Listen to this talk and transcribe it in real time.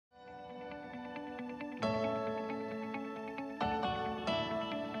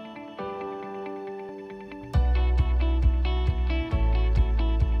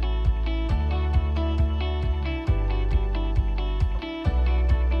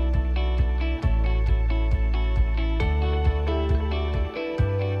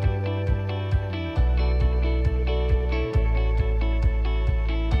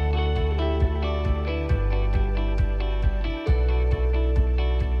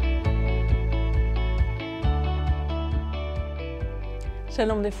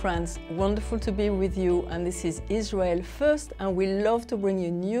Shalom, dear friends. Wonderful to be with you. And this is Israel First, and we love to bring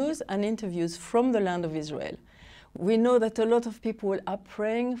you news and interviews from the land of Israel. We know that a lot of people are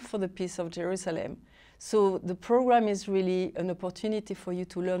praying for the peace of Jerusalem. So the program is really an opportunity for you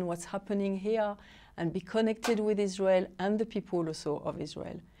to learn what's happening here and be connected with Israel and the people also of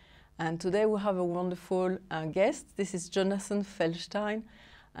Israel. And today we have a wonderful guest. This is Jonathan Feldstein,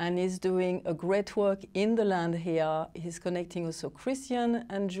 and he's doing a great work in the land here. He's connecting also Christian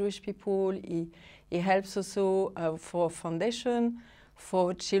and Jewish people. He helps also for a foundation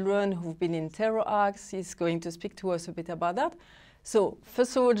for children who've been in terror acts. He's going to speak to us a bit about that. So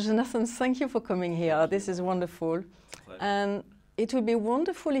first of all, Jonathan, thank you for coming here. This is wonderful. And it would be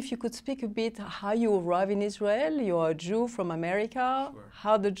wonderful if you could speak a bit how you arrived in Israel. You're a Jew from America. Sure.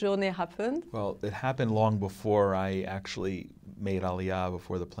 How the journey happened. Well, it happened long before I actually made Aliyah,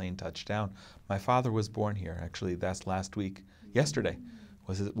 before the plane touched down. My father was born here. Actually, that's last week. Yesterday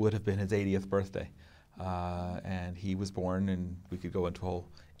would have been his 80th birthday. And he was born, and we could go into a whole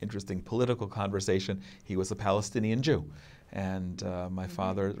interesting political conversation. He was a Palestinian Jew. And my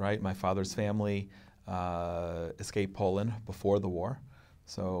father's family escaped Poland before the war.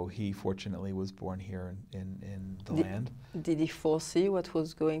 So he fortunately was born here in the land. Did he foresee what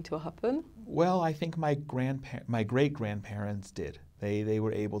was going to happen? Well, I think my great-grandparents did. They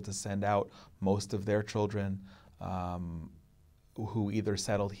were able to send out most of their children who either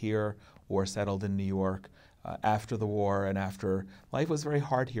settled here or settled in New York after the war, and after life was very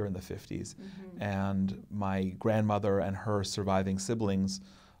hard here in the 50s. Mm-hmm. And my grandmother and her surviving siblings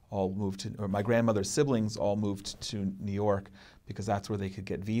all moved to, or my grandmother's siblings all moved to New York because that's where they could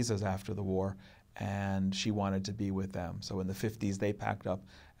get visas after the war, and she wanted to be with them. So in the 50s, they packed up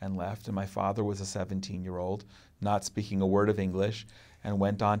and left, and my father was a 17-year-old, not speaking a word of English, and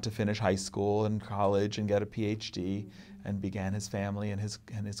went on to finish high school and college and get a PhD, and began his family and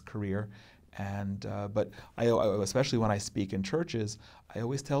his career. And but I, especially when I speak in churches, I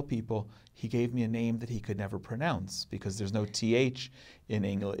always tell people he gave me a name that he could never pronounce because there's no TH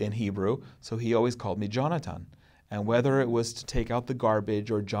in Hebrew, so he always called me Jonathan. And whether it was to take out the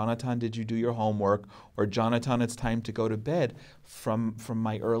garbage, or Jonathan, did you do your homework, or Jonathan, it's time to go to bed, from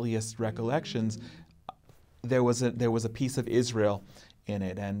my earliest recollections, there was a piece of Israel in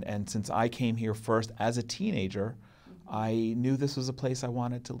it. And since I came here first as a teenager, I knew this was a place I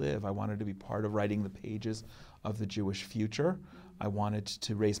wanted to live. I wanted to be part of writing the pages of the Jewish future. I wanted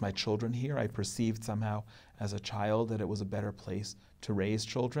to raise my children here. I perceived somehow as a child that it was a better place to raise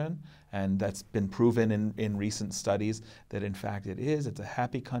children, and that's been proven in recent studies that in fact it is. It's a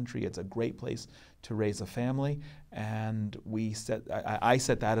happy country. It's a great place to raise a family, and I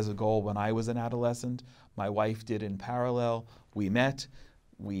set that as a goal when I was an adolescent. My wife did in parallel. We met.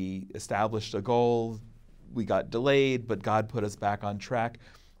 We established a goal. We got delayed, but God put us back on track,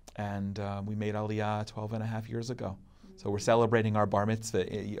 and we made Aliyah 12 and a half years ago. So we're celebrating our bar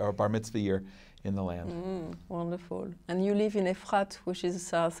mitzvah year in the land. Wonderful. And you live in Efrat, which is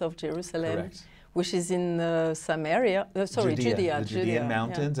south of Jerusalem. Correct. Which is in Samaria, Judea. The Judean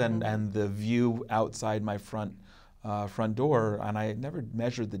mountains, yeah. and the view outside my front door, and I never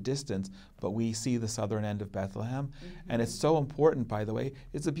measured the distance, but we see the southern end of Bethlehem. Mm-hmm. And it's so important, by the way.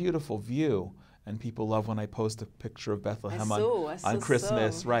 It's a beautiful view. And people love when I post a picture of Bethlehem on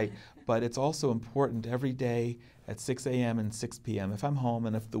Christmas, right? But it's also important every day at 6 a.m. and 6 p.m. If I'm home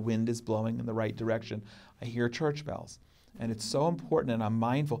and if the wind is blowing in the right direction, I hear church bells. And it's so important, and I'm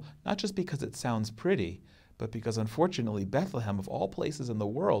mindful, not just because it sounds pretty, but because unfortunately Bethlehem, of all places in the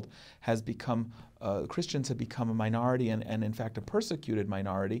world, has become, Christians have become a minority, and in fact a persecuted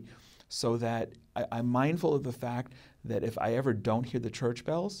minority, so that I'm mindful of the fact that if I ever don't hear the church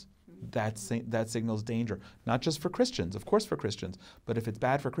bells, that signals danger, not just for Christians, of course for Christians, but if it's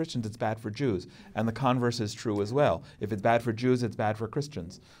bad for Christians, it's bad for Jews. And the converse is true as well. If it's bad for Jews, it's bad for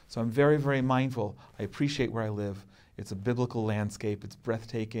Christians. So I'm very, very mindful. I appreciate where I live. It's a biblical landscape. It's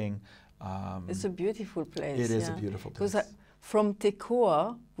breathtaking. It's a beautiful place. It is a beautiful place. Because from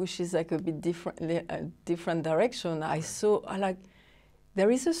Tekoa, which is like a bit different direction, I saw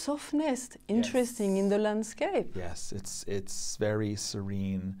there is a softness, interesting, in the landscape. Yes, it's very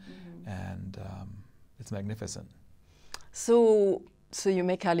serene, and it's magnificent. So you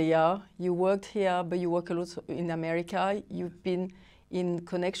make Aliyah, you worked here, but you work a lot in America. You've been in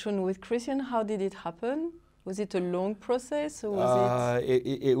connection with Christian. How did it happen? Was it a long process, or was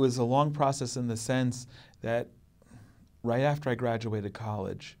it was a long process in the sense that right after I graduated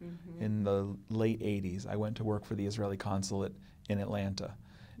college in the late 80s, I went to work for the Israeli consulate in Atlanta,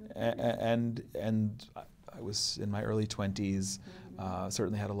 and I was in my early 20s.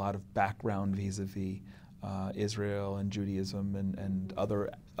 Certainly had a lot of background vis-a-vis Israel and Judaism and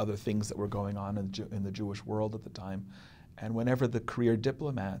other things that were going on in the Jewish world at the time. And whenever the career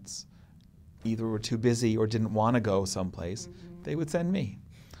diplomats either were too busy or didn't want to go someplace, they would send me.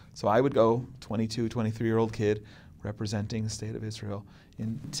 So I would go, 22, 23-year-old kid, representing the state of Israel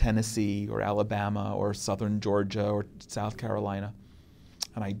in Tennessee or Alabama or southern Georgia or South Carolina.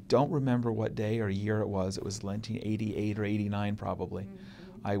 And I don't remember what day or year it was. It was 1988 or 89 probably.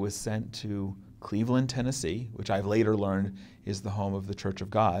 I was sent to Cleveland, Tennessee, which I've later learned is the home of the Church of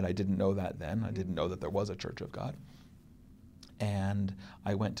God. I didn't know that then. I didn't know that there was a Church of God. And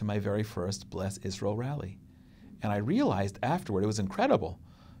I went to my very first Bless Israel rally. And I realized afterward, it was incredible,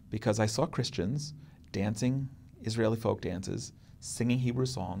 because I saw Christians dancing Israeli folk dances, singing Hebrew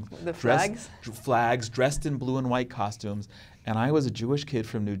songs, the flags, dressed in blue and white costumes. And I was a Jewish kid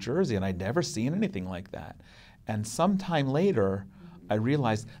from New Jersey, and I'd never seen anything like that. And sometime later, I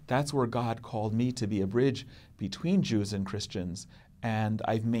realized that's where God called me to be a bridge between Jews and Christians. And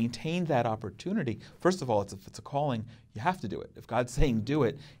I've maintained that opportunity. First of all, if it's a calling, you have to do it. If God's saying do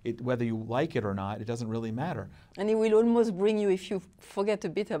it, whether you like it or not, it doesn't really matter. And He will almost bring you, if you forget a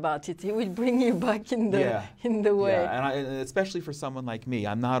bit about it, He will bring you back in the way. Yeah, and especially for someone like me,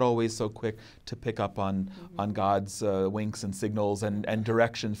 I'm not always so quick to pick up on God's winks and signals and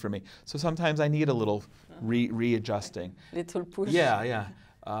directions for me. So sometimes I need a little readjusting. Little push. Yeah.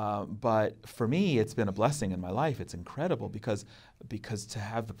 But for me, it's been a blessing in my life. It's incredible because to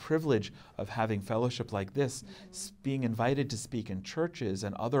have the privilege of having fellowship like this, being invited to speak in churches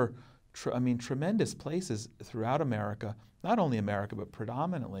and other, tremendous places throughout America, not only America, but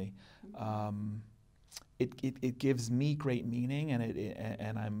predominantly, it gives me great meaning,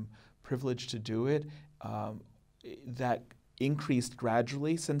 and I'm privileged to do it. That increased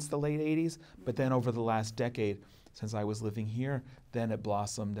gradually since the late 80s, but then over the last decade, since I was living here, then it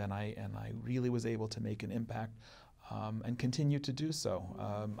blossomed, and I really was able to make an impact and continue to do so.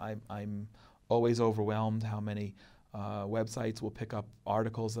 I'm always overwhelmed how many websites will pick up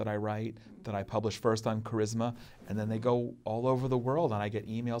articles that I write, that I publish first on Charisma, and then they go all over the world, and I get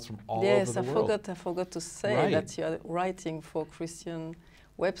emails from all over the world. Yes, I forgot to say that you're writing for Christian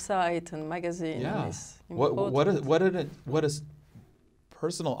website and magazine. Yeah. Is important. What a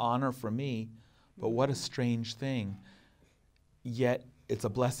personal honor for me, but what a strange thing. Yet it's a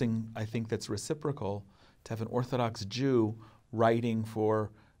blessing, I think, that's reciprocal to have an Orthodox Jew writing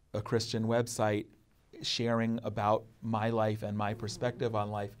for a Christian website, sharing about my life and my perspective on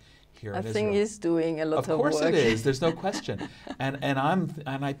life here in Israel. I think he's doing a lot of work. Of course it is. There's no question. And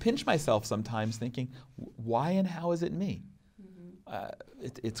I pinch myself sometimes thinking, why and how is it me?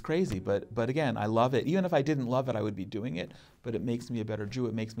 It's crazy, but again, I love it. Even if I didn't love it, I would be doing it. But it makes me a better Jew.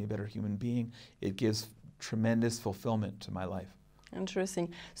 It makes me a better human being. It gives tremendous fulfillment to my life.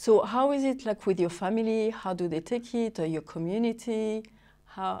 Interesting. So how is it like with your family? How do they take it? Or your community?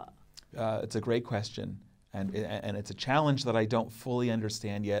 How? It's a great question. And it's a challenge that I don't fully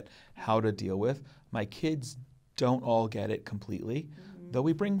understand yet how to deal with. My kids don't all get it completely, though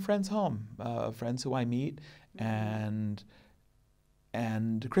we bring friends home, friends who I meet, and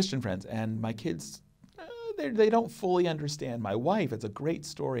Christian friends. And my kids, they don't fully understand. My wife, it's a great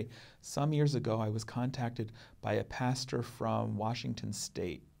story. Some years ago, I was contacted by a pastor from Washington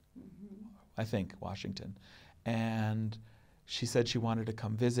State, I think, Washington. And she said she wanted to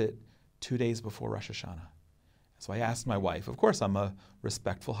come visit 2 days before Rosh Hashanah. So I asked my wife. Of course, I'm a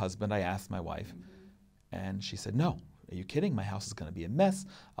respectful husband. I asked my wife. And she said, no, are you kidding? My house is going to be a mess.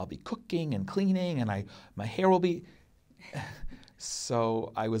 I'll be cooking and cleaning, and my hair will be...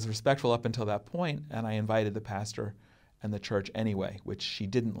 So I was respectful up until that point, and I invited the pastor and the church anyway, which she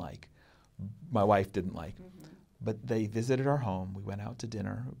didn't like. My wife didn't like. But they visited our home. We went out to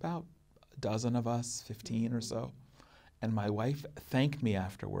dinner, about a dozen of us, 15 or so. And my wife thanked me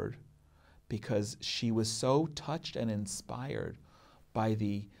afterward because she was so touched and inspired by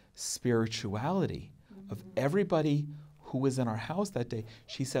the spirituality of everybody who was in our house that day.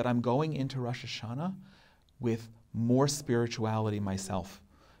 She said, I'm going into Rosh Hashanah with more spirituality myself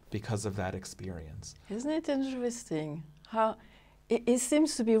because of that experience. Isn't it interesting how it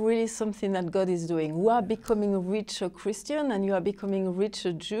seems to be really something that God is doing? We are becoming richer Christian and you are becoming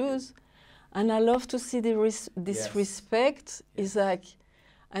richer Jews. And I love to see this respect. Is like,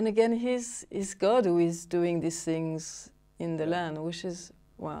 and again, it's God who is doing these things in the land, which is,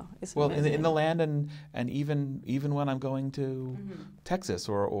 wow, it's amazing. In the land and even when I'm going to Texas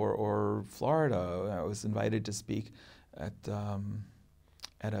or Florida, I was invited to speak at a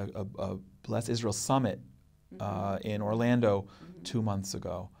Bless Israel Summit in Orlando 2 months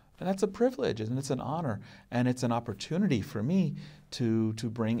ago. And that's a privilege, and it's an honor, and it's an opportunity for me to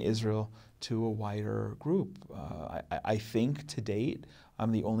bring Israel to a wider group. I think to date,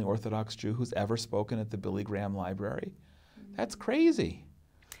 I'm the only Orthodox Jew who's ever spoken at the Billy Graham Library. That's crazy.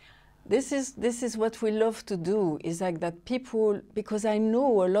 This is what we love to do, is like that people, because I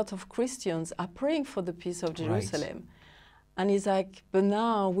know a lot of Christians are praying for the peace of Jerusalem. Right. And it's like, but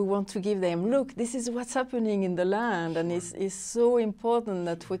now we want to give them, look, this is what's happening in the land. And it's so important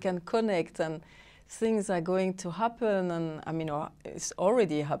that we can connect, and things are going to happen. And I mean, it's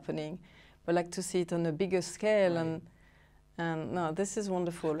already happening, but like to see it on a bigger scale. Right. And no, this is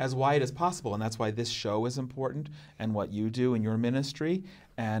wonderful. As wide as possible, and that's why this show is important, and what you do in your ministry,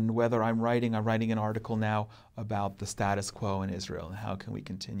 and whether I'm writing an article now about the status quo in Israel and how can we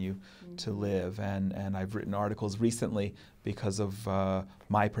continue to live, and I've written articles recently because of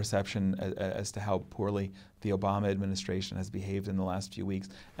my perception as to how poorly the Obama administration has behaved in the last few weeks.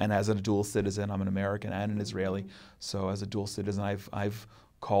 And as a dual citizen, I'm an American and an Israeli, so as a dual citizen, I've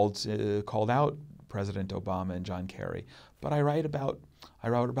called out President Obama and John Kerry. But I wrote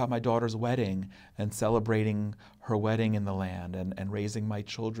about my daughter's wedding and celebrating her wedding in the land, and raising my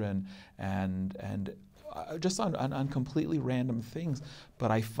children, and just on completely random things. But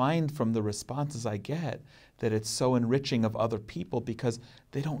I find from the responses I get that it's so enriching of other people, because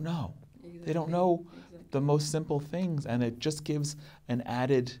they don't know. Exactly. They don't know the most simple things, and it just gives an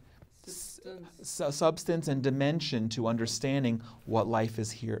added substance and dimension to understanding what life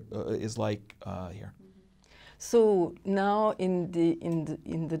is like here. So now in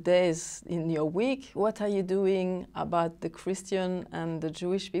the days in your week, what are you doing about the Christian and the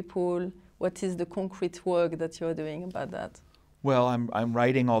Jewish people? What is the concrete work that you're doing about that? Well, I'm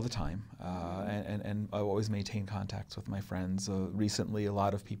writing all the time, and I always maintain contacts with my friends. Recently, a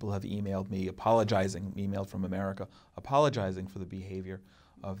lot of people have emailed me, emailed from America, apologizing for the behavior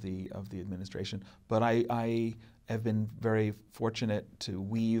of the administration. But I have been very fortunate to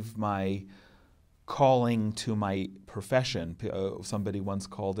weave my calling to my profession. Somebody once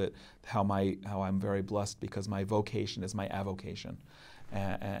called it how I'm very blessed because my vocation is my avocation,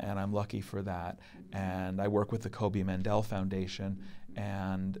 and I'm lucky for that. And I work with the Kobe Mandel Foundation,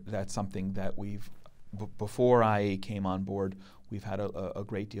 and that's something that before I came on board, we've had a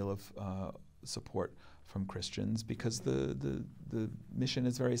great deal of support from Christians, because the mission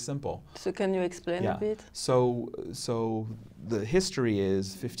is very simple. So can you explain a bit? So the history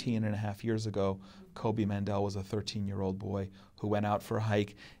is 15 and a half years ago, Kobe Mandel was a 13-year-old boy who went out for a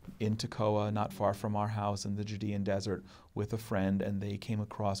hike in Tekoa, not far from our house in the Judean desert, with a friend, and they came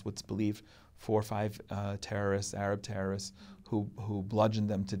across what's believed 4 or 5 Arab terrorists, who bludgeoned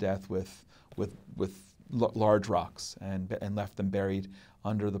them to death with large rocks and left them buried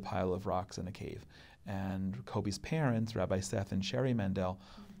under the pile of rocks in a cave. And Kobe's parents, Rabbi Seth and Sherry Mandel,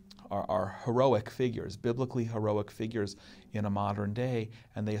 are heroic figures, biblically heroic figures in a modern day,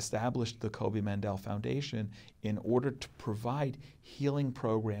 and they established the Kobe Mandel Foundation in order to provide healing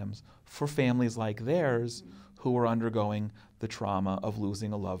programs for families like theirs who were undergoing the trauma of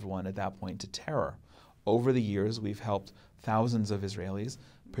losing a loved one at that point to terror. Over the years, we've helped thousands of Israelis,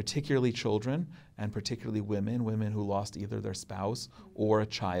 particularly children and particularly women who lost either their spouse or a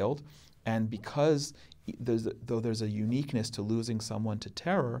child. And because though there's a uniqueness to losing someone to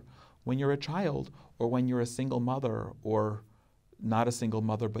terror, when you're a child, or when you're a single mother, or not a single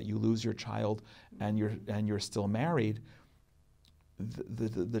mother but you lose your child and you're still married,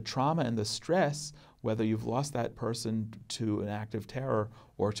 the trauma and the stress, whether you've lost that person to an act of terror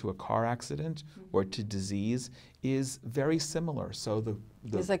or to a car accident or to disease, is very similar. So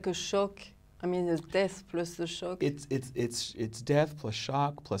it's like a shock. I mean, it's death plus the shock. It's death plus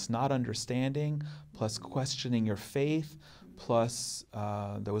shock, plus not understanding, plus questioning your faith, plus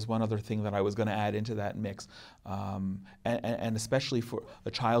there was one other thing that I was going to add into that mix, and especially for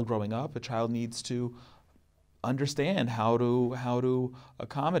a child growing up, a child needs to understand how to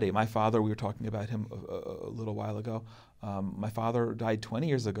accommodate. My father, we were talking about him a little while ago. My father died 20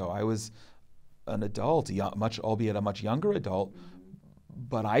 years ago. I was an adult, albeit a much younger adult.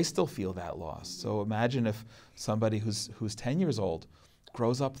 But I still feel that loss. So imagine if somebody who's 10 years old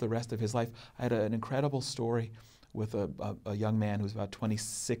grows up the rest of his life. I had an incredible story with a young man who's about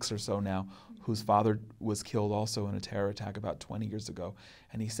 26 or so now, whose father was killed also in a terror attack about 20 years ago.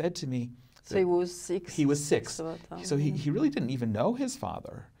 And he said to me... So he was 6? He was 6. So he really didn't even know his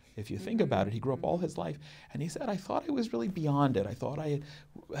father. If you think about it, he grew up all his life. And he said, I thought I was really beyond it. I thought I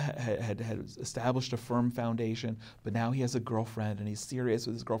had established a firm foundation, but now he has a girlfriend, and he's serious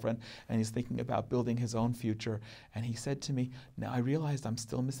with his girlfriend, and he's thinking about building his own future. And he said to me, now I realized I'm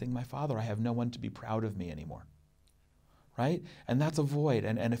still missing my father. I have no one to be proud of me anymore. right? And that's a void.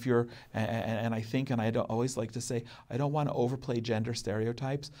 And if you're, and I think, and I don't always like to say, I don't want to overplay gender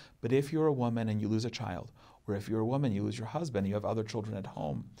stereotypes, but if you're a woman and you lose a child, or if you're a woman, you lose your husband, you have other children at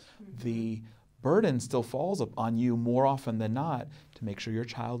home, the burden still falls on you more often than not to make sure your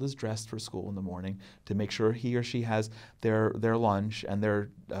child is dressed for school in the morning, to make sure he or she has their lunch and their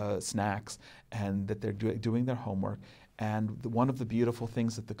snacks, and that they're doing their homework. And one of the beautiful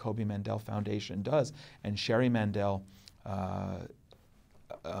things that the Kobe Mandel Foundation does, and Sherry Mandel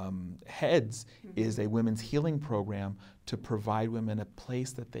heads, is a women's healing program to provide women a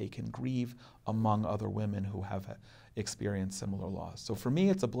place that they can grieve among other women who have experienced similar loss. So for me,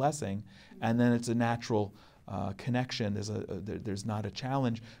 it's a blessing, and then it's a natural connection. There's not a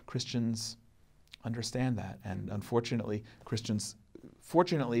challenge. Christians understand that, and unfortunately,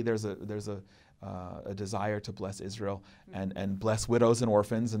 fortunately, there's a desire to bless Israel and bless widows and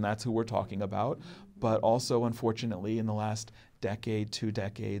orphans, and that's who we're talking about. But also, unfortunately, in the last decade, 2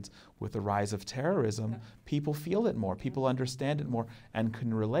 decades, with the rise of terrorism, people feel it more, people understand it more, and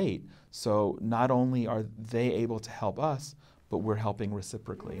can relate. So not only are they able to help us, but we're helping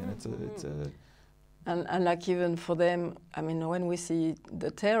reciprocally, and it's a And like even for them, I mean, when we see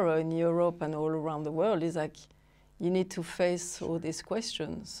the terror in Europe and all around the world, it's like you need to face all these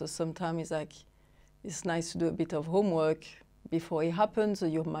questions. So sometimes it's like it's nice to do a bit of homework before it happens, or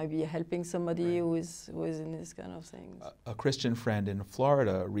you might be helping somebody who is in this kind of things. A Christian friend in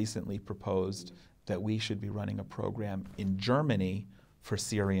Florida recently proposed that we should be running a program in Germany for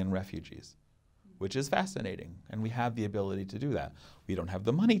Syrian refugees, which is fascinating, and we have the ability to do that. We don't have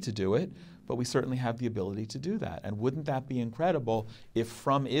the money to do it, but we certainly have the ability to do that. And wouldn't that be incredible if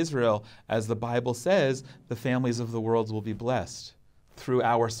from Israel, as the Bible says, the families of the world will be blessed through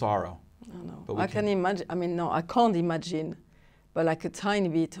our sorrow? No. I can imagine, I mean, no, I can't imagine, but like a tiny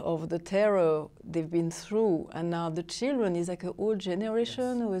bit of the terror they've been through, and now the children is like a whole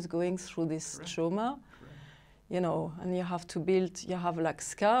generation who is going through this trauma. You know, and you have to build, you have like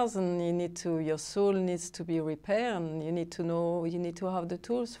scars, and you need to, your soul needs to be repaired, and you need to know, you need to have the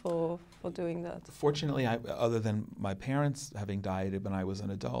tools for doing that. Fortunately, other than my parents having died when I was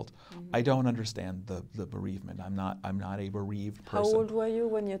an adult, I don't understand the bereavement. I'm not a bereaved person. How old were you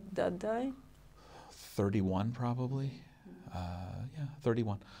when your dad died? 31 probably,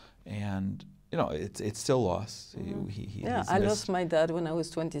 31. And you know, it's still loss. I lost my dad when I was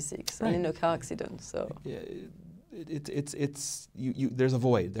 26, and in a car accident. So there's a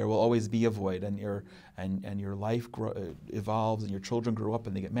void. There will always be a void, and your life evolves, and your children grow up,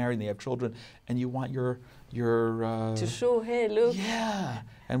 and they get married, and they have children, and you want your to show, hey, look. Yeah.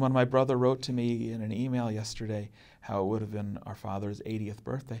 And when my brother wrote to me in an email yesterday how it would have been our father's 80th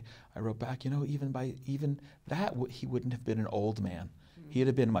birthday, I wrote back, you know, even that he wouldn't have been an old man. He'd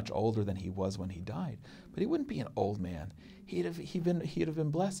have been much older than he was when he died, but he wouldn't be an old man. He'd have been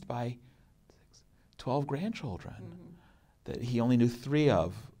blessed by 12 grandchildren that he only knew 3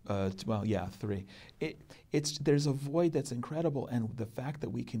 of. 3. There's a void that's incredible, and the fact that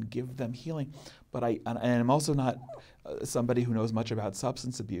we can give them healing. But I'm also not somebody who knows much about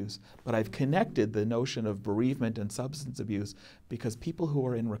substance abuse, but I've connected the notion of bereavement and substance abuse because people who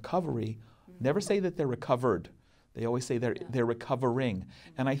are in recovery never say that they're recovered. They always say they're recovering.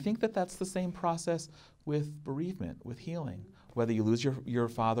 And I think that that's the same process with bereavement, with healing. Whether you lose your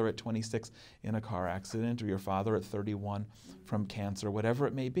father at 26 in a car accident, or your father at 31 from cancer, whatever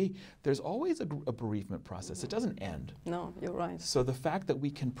it may be, there's always a bereavement process. It doesn't end. No, you're right. So the fact that we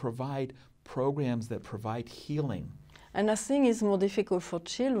can provide programs that provide healing. And I think it's more difficult for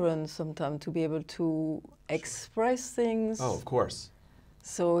children sometimes to be able to express things. Oh, of course.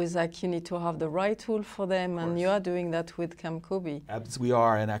 So it's like you need to have the right tool for them, and you are doing that with Camp Kobe. We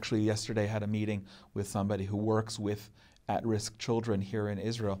are, and actually yesterday I had a meeting with somebody who works with at-risk children here in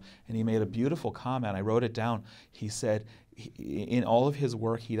Israel, and he made a beautiful comment. I wrote it down. He said in all of his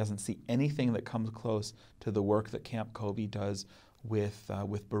work he doesn't see anything that comes close to the work that Camp Kobe does with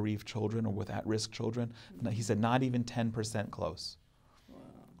bereaved children or with at-risk children. He said not even 10% close.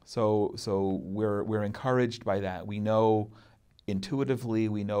 Wow. So we're encouraged by that. We know intuitively,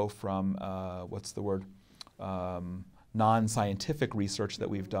 we know from non-scientific research that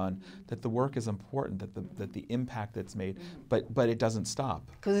we've done that the work is important, that the impact that's made, but it doesn't stop.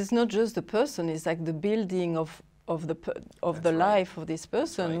 Because it's not just the person; it's like the building of the life of this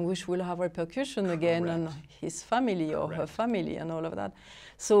person, which will have repercussion again on his family or her family and all of that.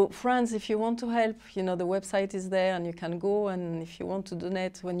 So, friends, if you want to help, you know, the website is there, and you can go. And if you want to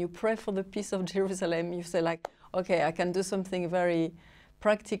donate, when you pray for the peace of Jerusalem, you say like, okay, I can do something very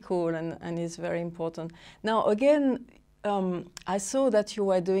practical, and it's very important. Now, again, I saw that you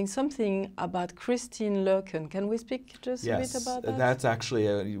were doing something about Christine Lurken. Can we speak just a bit about that? Yes, that's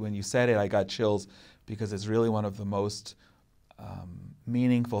actually, when you said it, I got chills because it's really one of the most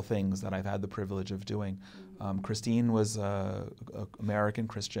meaningful things that I've had the privilege of doing. Christine was an American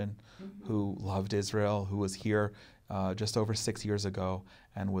Christian who loved Israel, who was here just over 6 years ago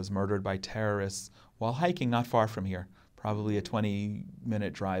and was murdered by terrorists while hiking not far from here, probably a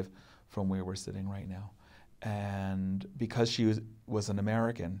 20-minute drive from where we're sitting right now. And because she was an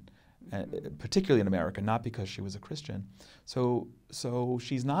American, particularly an American, not because she was a Christian, so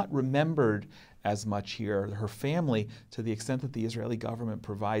she's not remembered as much here. Her family, to the extent that the Israeli government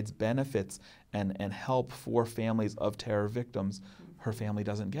provides benefits and help for families of terror victims, her family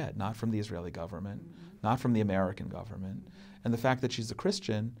doesn't get, not from the Israeli government, not from the American government. And the fact that she's a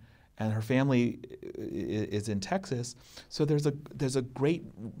Christian and her family is in Texas, so there's a great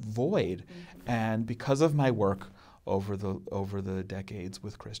void. And because of my work over the decades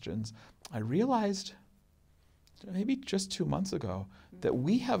with Christians, I realized maybe just 2 months ago that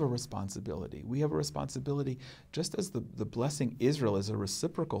we have a responsibility. We have a responsibility, just as the blessing Israel is a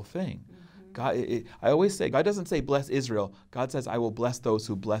reciprocal thing. God, I always say, God doesn't say bless Israel. God says, I will bless those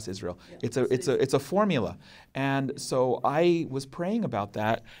who bless Israel. Yeah. It's a formula. And so I was praying about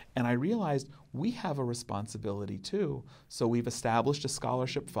that, and I realized we have a responsibility too. So we've established a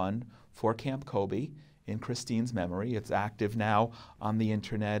scholarship fund for Camp Kobe in Christine's memory. It's active now on the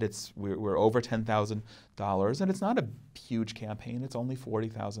internet. We're over $10,000, and it's not a huge campaign. It's only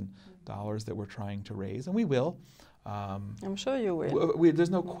 $40,000 that we're trying to raise, and we will. I'm sure you will.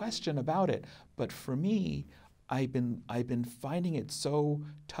 There's no question about it. But for me, I've been finding it so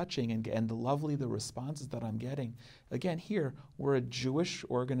touching and lovely, the responses that I'm getting. Again, here we're a Jewish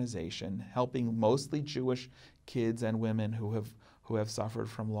organization helping mostly Jewish kids and women who have suffered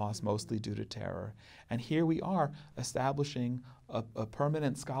from loss, mostly due to terror. And here we are establishing a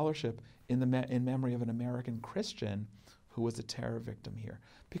permanent scholarship in memory of an American Christian who was a terror victim here,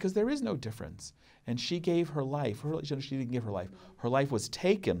 because there is no difference. And she gave her life. She didn't give her life. Her life was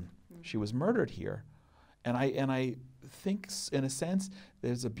taken. She was murdered here. And I think, in a sense,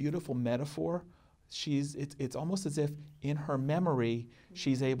 there's a beautiful metaphor. It's almost as if in her memory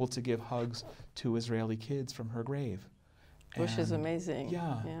she's able to give hugs to Israeli kids from her grave, which is amazing.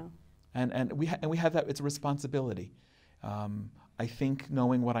 Yeah. And we have that. It's a responsibility. I think,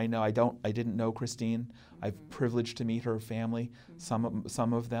 knowing what I know, I didn't know Christine. I've privileged to meet her family.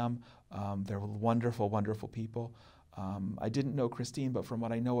 Some of them, they're wonderful, wonderful people. I didn't know Christine, but from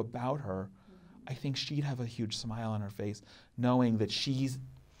what I know about her, I think she'd have a huge smile on her face, knowing that she's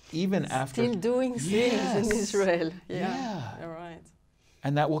even after still doing things in Israel. Yeah. All right.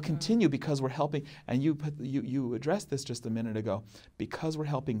 And that will continue because we're helping. And you addressed this just a minute ago. Because we're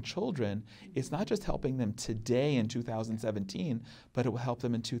helping children, it's not just helping them today in 2017, but it will help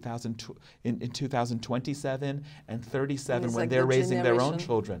them in 2027 and 37 when they're raising their own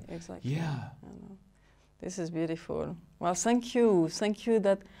children. Exactly. Yeah. I know. This is beautiful. Well, thank you. Thank you.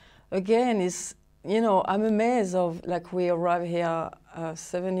 That again is, I'm amazed of, like, we arrived here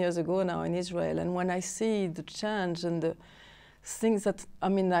 7 years ago now in Israel, and when I see the change and the things that,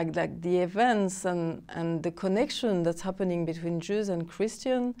 like the events and the connection that's happening between Jews and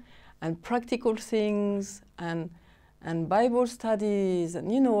Christians, and practical things and Bible studies,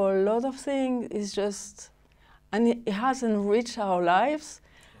 and a lot of things is just, and it has enriched our lives,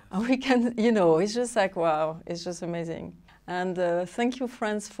 and we can, it's just like, wow, it's just amazing. And thank you,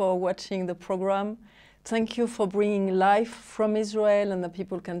 friends, for watching the program. Thank you for bringing life from Israel, and that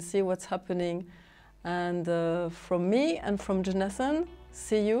people can see what's happening. And from me and from Jonathan,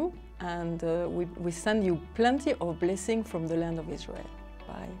 see you, and we send you plenty of blessing from the land of Israel.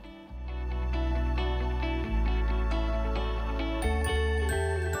 Bye.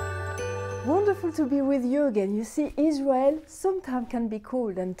 Wonderful to be with you again. You see, Israel sometimes can be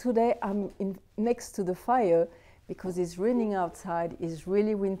cold, and today I'm next to the fire because it's raining outside, it's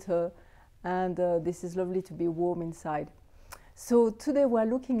really winter, and this is lovely to be warm inside. So today we're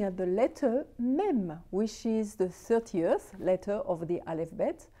looking at the letter Mem, which is the 30th letter of the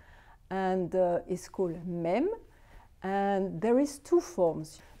alphabet, and it's called Mem, and there is two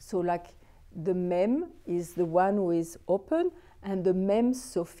forms. So like the Mem is the one who is open, and the Mem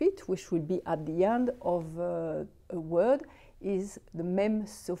Sophit, which will be at the end of a word, is the Mem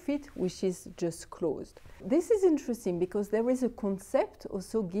Sophit, which is just closed. This is interesting because there is a concept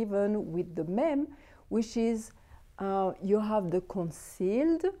also given with the Mem, which is you have the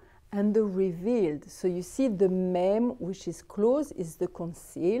concealed and the revealed. So you see the Mem, which is closed, is the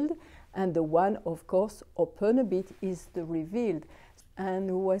concealed, and the one, of course, open a bit, is the revealed. And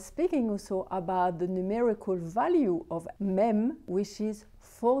we were speaking also about the numerical value of mem, which is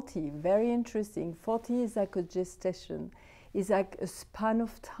 40. Very interesting. 40 is like a gestation. It's like a span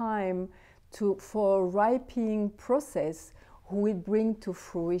of time for a ripening process who will bring to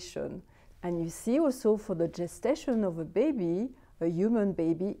fruition. And you see also for the gestation of a baby, a human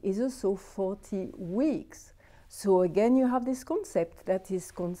baby, is also 40 weeks. So again, you have this concept that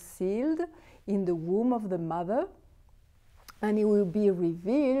is concealed in the womb of the mother, and it will be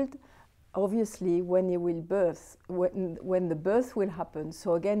revealed, obviously, when it will birth, when the birth will happen.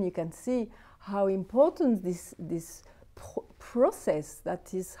 So again, you can see how important this process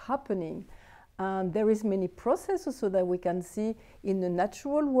that is happening. And there is many processes also that we can see in the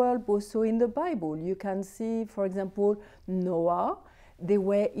natural world, but also in the Bible. You can see, for example, Noah. They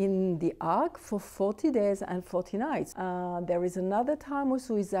were in the ark for 40 days and 40 nights. There is another time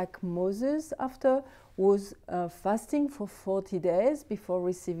also, is like Moses after was fasting for 40 days before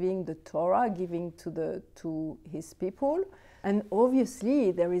receiving the Torah, giving to his people. And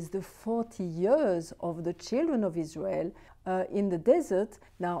obviously there is the 40 years of the children of Israel in the desert.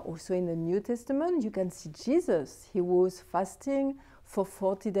 Now also in the New Testament, you can see Jesus. He was fasting for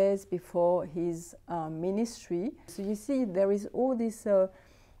 40 days before his ministry. So you see there is all this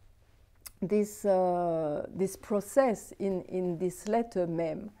this process in this letter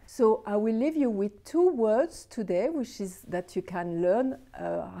mem. So I will leave you with 2 words today, which is that you can learn,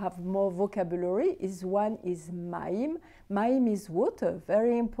 have more vocabulary. One is maim. Maim is water,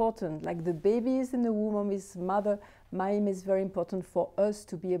 very important. Like the baby is in the womb of his mother, maim is very important for us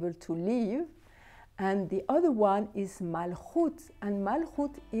to be able to live. And the other one is malchut, and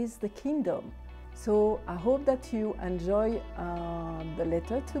malchut is the kingdom. So I hope that you enjoy the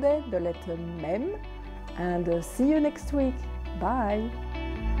letter today, the letter mem, and see you next week. Bye.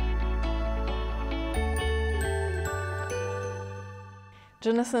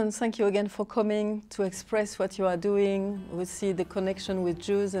 Jonathan, thank you again for coming to express what you are doing. We see the connection with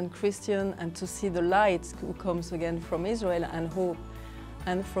Jews and Christians, and to see the light who comes again from Israel and hope.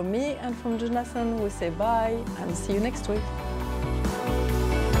 And from me and from Jonathan, we say bye and see you next week.